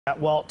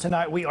Well,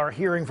 tonight we are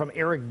hearing from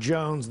Eric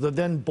Jones, the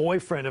then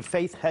boyfriend of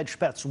Faith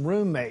Hedgepeth's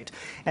roommate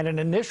and an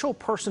initial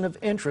person of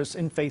interest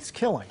in Faith's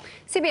killing.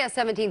 CBS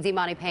 17's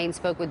Imani Payne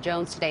spoke with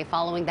Jones today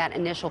following that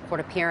initial court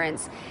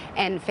appearance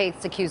and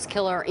Faith's accused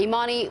killer.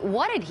 Imani,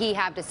 what did he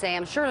have to say?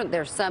 I'm sure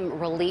there's some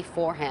relief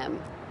for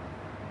him.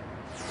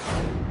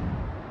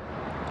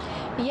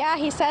 Yeah,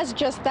 he says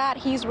just that.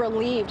 He's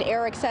relieved.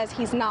 Eric says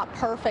he's not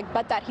perfect,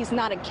 but that he's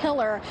not a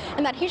killer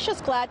and that he's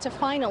just glad to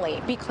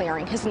finally be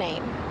clearing his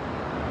name.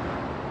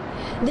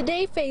 The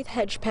day Faith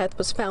Hedgepeth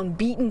was found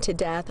beaten to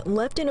death,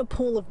 left in a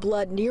pool of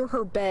blood near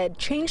her bed,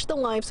 changed the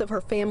lives of her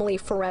family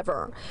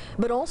forever,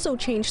 but also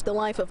changed the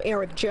life of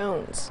Eric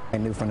Jones. I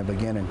knew from the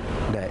beginning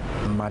that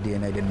my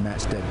DNA didn't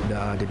match the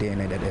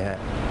DNA that they had.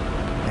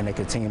 And they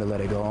continued to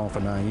let it go on for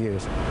 9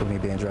 years with me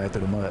being dragged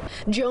through the mud.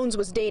 Jones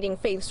was dating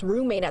Faith's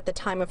roommate at the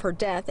time of her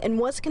death and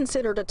was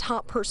considered a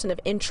top person of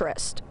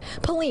interest.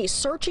 Police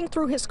searching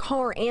through his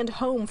car and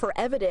home for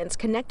evidence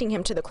connecting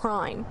him to the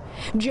crime.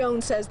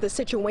 Jones says the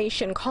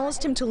situation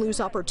caused him to lose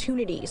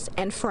opportunities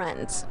and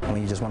friends.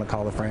 When you just want to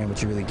call a friend,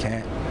 but you really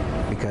can't,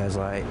 because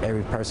like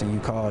every person you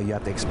call, you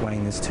have to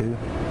explain this to.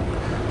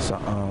 So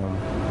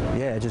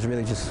yeah, it just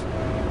really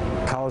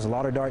caused a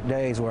lot of dark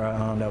days where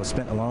that was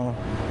spent alone,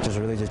 just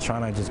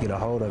trying to just get a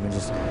hold of, and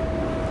just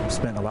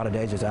spent a lot of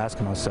days just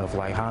asking myself,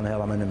 like, how in the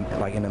hell I'm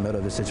in the middle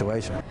of this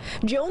situation.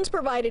 Jones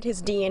provided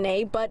his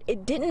DNA, but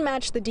it didn't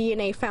match the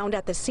DNA found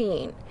at the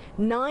scene.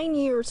 9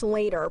 years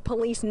later,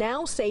 police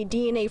now say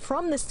DNA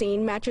from the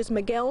scene matches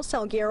Miguel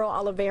Salguero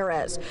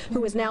Olivares,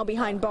 who is now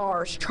behind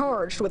bars,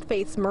 charged with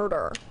Faith's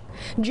murder.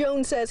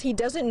 Jones says he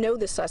doesn't know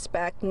the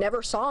suspect,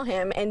 never saw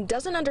him, and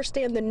doesn't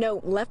understand the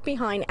note left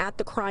behind at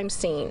the crime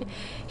scene.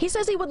 He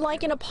says he would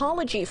like an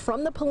apology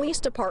from the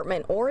police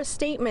department or a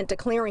statement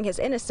declaring his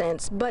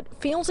innocence, but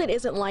feels it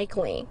isn't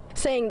likely,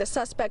 saying the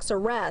suspect's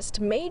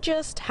arrest may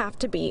just have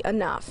to be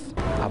enough.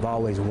 I've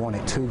always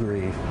wanted to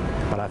grieve,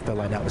 but I feel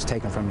like that was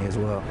taken from me as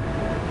well,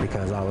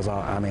 because I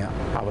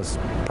was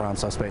prime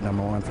suspect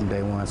 #1 from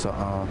day one. So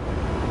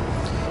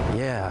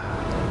yeah,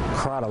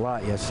 cried a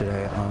lot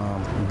yesterday,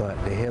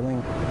 but the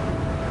healing,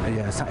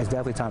 yeah, it's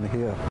definitely time to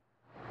heal.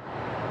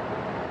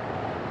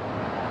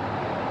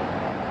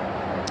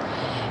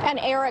 And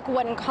Eric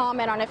wouldn't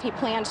comment on if he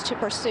plans to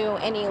pursue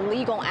any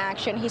legal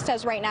action. He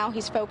says right now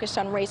he's focused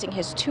on raising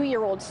his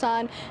 2-year-old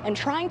son and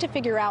trying to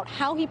figure out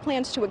how he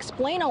plans to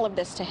explain all of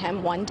this to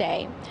him one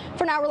day.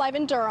 For now, we're live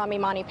in Durham.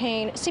 Imani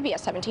Payne,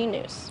 CBS 17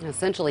 News.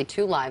 Essentially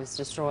 2 lives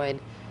destroyed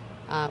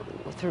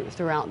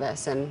throughout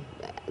this, and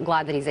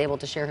glad that he's able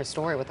to share his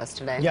story with us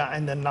today. Yeah,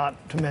 and then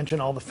not to mention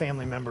all the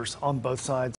family members on both sides.